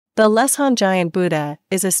The Leshan Giant Buddha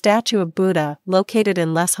is a statue of Buddha located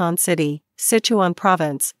in Leshan City, Sichuan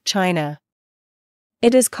Province, China.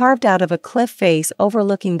 It is carved out of a cliff face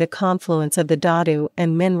overlooking the confluence of the Dadu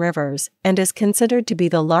and Min rivers and is considered to be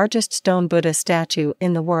the largest stone Buddha statue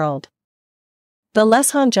in the world. The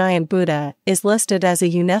Leshan Giant Buddha is listed as a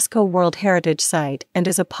UNESCO World Heritage Site and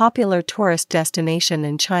is a popular tourist destination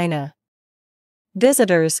in China.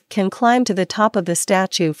 Visitors can climb to the top of the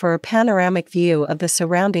statue for a panoramic view of the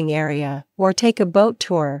surrounding area, or take a boat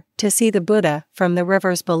tour to see the Buddha from the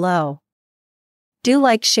rivers below. Do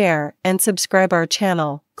like, share, and subscribe our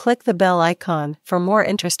channel. Click the bell icon for more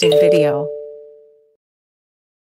interesting video.